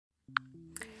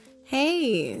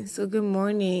Hey, so good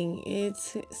morning.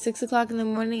 It's 6 o'clock in the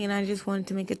morning, and I just wanted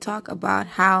to make a talk about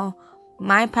how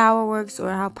my power works or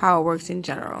how power works in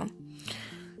general.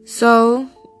 So,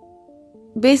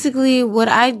 basically, what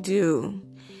I do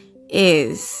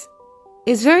is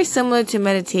it's very similar to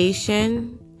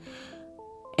meditation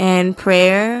and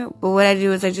prayer, but what I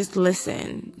do is I just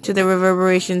listen to the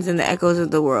reverberations and the echoes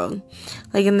of the world.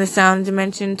 Like in the sound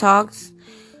dimension talks,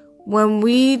 when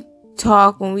we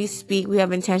talk, when we speak, we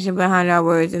have intention behind our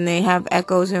words and they have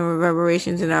echoes and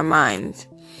reverberations in our minds.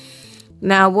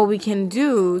 Now, what we can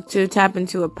do to tap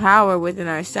into a power within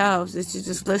ourselves is to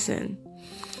just listen.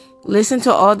 Listen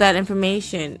to all that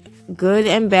information, good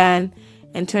and bad,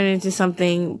 and turn it into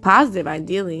something positive,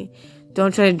 ideally.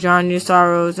 Don't try to drown your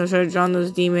sorrows. Don't try to drown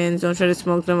those demons. Don't try to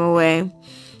smoke them away.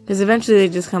 Because eventually they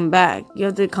just come back. You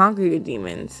have to conquer your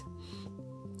demons.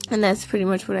 And that's pretty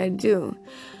much what I do.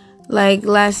 Like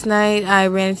last night, I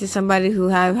ran into somebody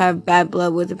who I have bad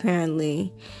blood with,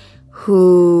 apparently,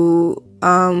 who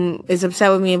is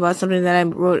upset with me about something that I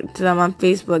wrote to them on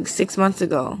Facebook 6 months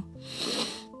ago.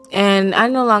 And I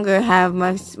no longer have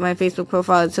my Facebook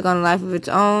profile. It took on a life of its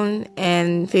own,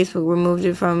 and Facebook removed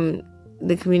it from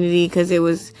the community because it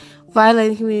was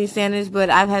violating community standards. But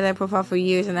I've had that profile for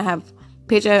years, and I have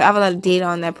I have a lot of data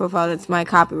on that profile. That's my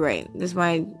copyright. That's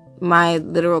my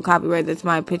literal copyright. That's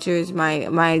my pictures, my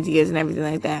ideas, and everything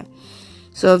like that.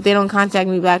 So if they don't contact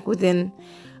me back within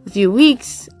a few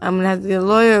weeks, I'm gonna have to get a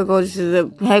lawyer or go to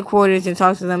the headquarters and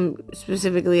talk to them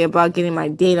specifically about getting my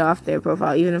data off their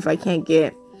profile, even if I can't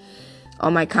get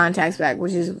all my contacts back,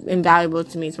 which is invaluable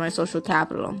to me. It's my social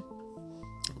capital.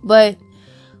 But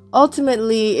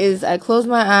ultimately is I close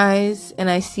my eyes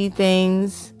and I see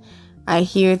things, I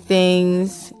hear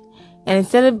things, and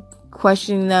instead of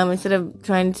questioning them, instead of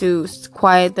trying to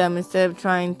quiet them, instead of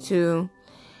trying to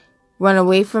run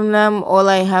away from them, all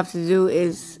I have to do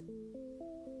is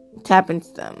tap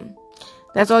into them.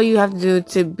 That's all you have to do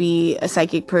to be a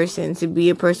psychic person, to be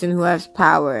a person who has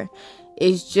power,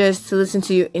 is just to listen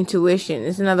to your intuition.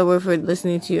 It's another word for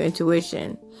listening to your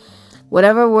intuition.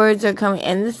 Whatever words are coming,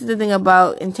 and this is the thing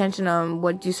about intention on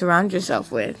what you surround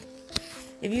yourself with.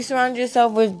 If you surround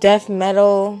yourself with death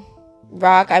metal,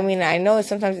 rock, I mean, I know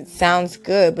sometimes it sounds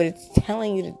good, but it's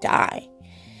telling you to die.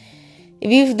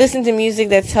 If you listen to music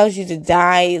that tells you to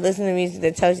die, listen to music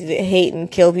that tells you to hate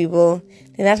and kill people,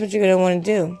 then that's what you're going to want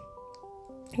to do.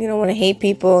 You don't want to hate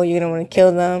people. You're going to want to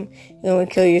kill them. You don't want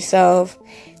to kill yourself.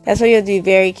 That's why you have to be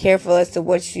very careful as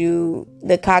to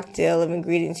the cocktail of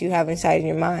ingredients you have inside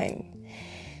your mind.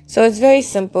 So it's very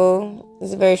simple.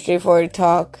 It's a very straightforward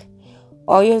talk.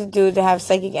 All you have to do to have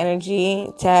psychic energy,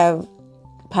 to have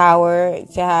power,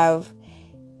 to have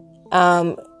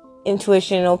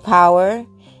intuitional power,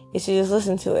 is to just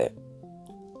listen to it.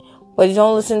 But you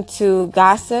don't listen to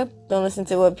gossip. Don't listen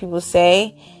to what people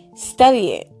say.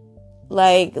 Study it.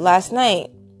 Like last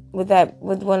night with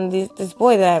this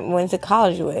boy that I went to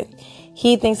college with.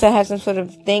 He thinks I have some sort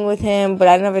of thing with him, but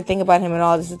I never think about him at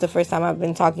all. This is the first time I've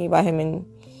been talking about him in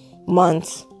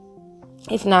months,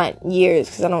 if not years,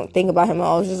 because I don't think about him at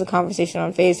all. It's just a conversation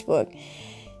on Facebook.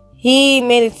 He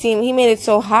made it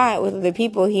so hot with other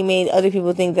people. He made other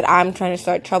people think that I'm trying to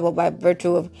start trouble by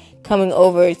virtue of coming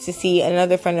over to see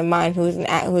another friend of mine who's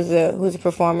a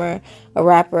performer, a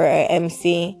rapper, a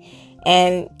MC.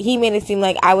 And he made it seem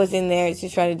like I was in there to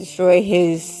try to destroy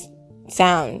his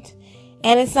sound.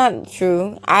 And it's not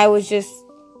true.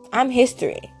 I'm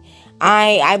history.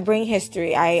 I bring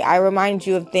history. I remind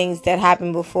you of things that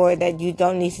happened before that you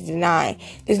don't need to deny.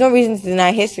 There's no reason to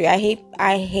deny history. I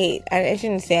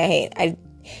shouldn't say I hate.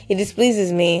 It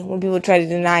displeases me when people try to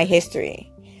deny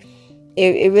history.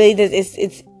 It really does.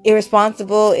 It's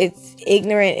irresponsible. It's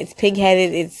ignorant. It's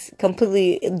pig-headed. It's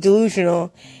completely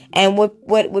delusional. And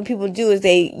what people do is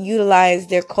they utilize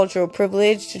their cultural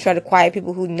privilege to try to quiet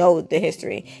people who know the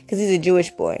history. Because he's a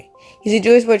Jewish boy. He's a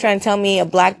Jewish boy trying to tell me, a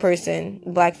black person,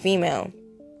 black female,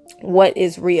 what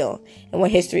is real and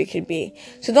what history could be.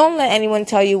 So don't let anyone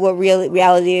tell you what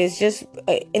reality is. Just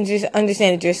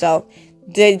understand it yourself.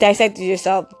 Dissect it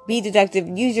yourself. Be deductive.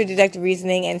 Use your deductive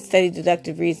reasoning and study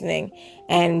deductive reasoning.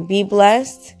 And be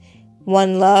blessed.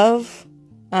 One love.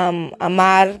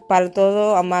 Amar para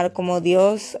todo. Amar como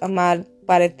Dios. Amar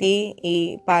para ti.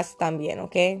 Y paz también.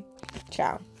 Okay?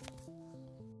 Ciao.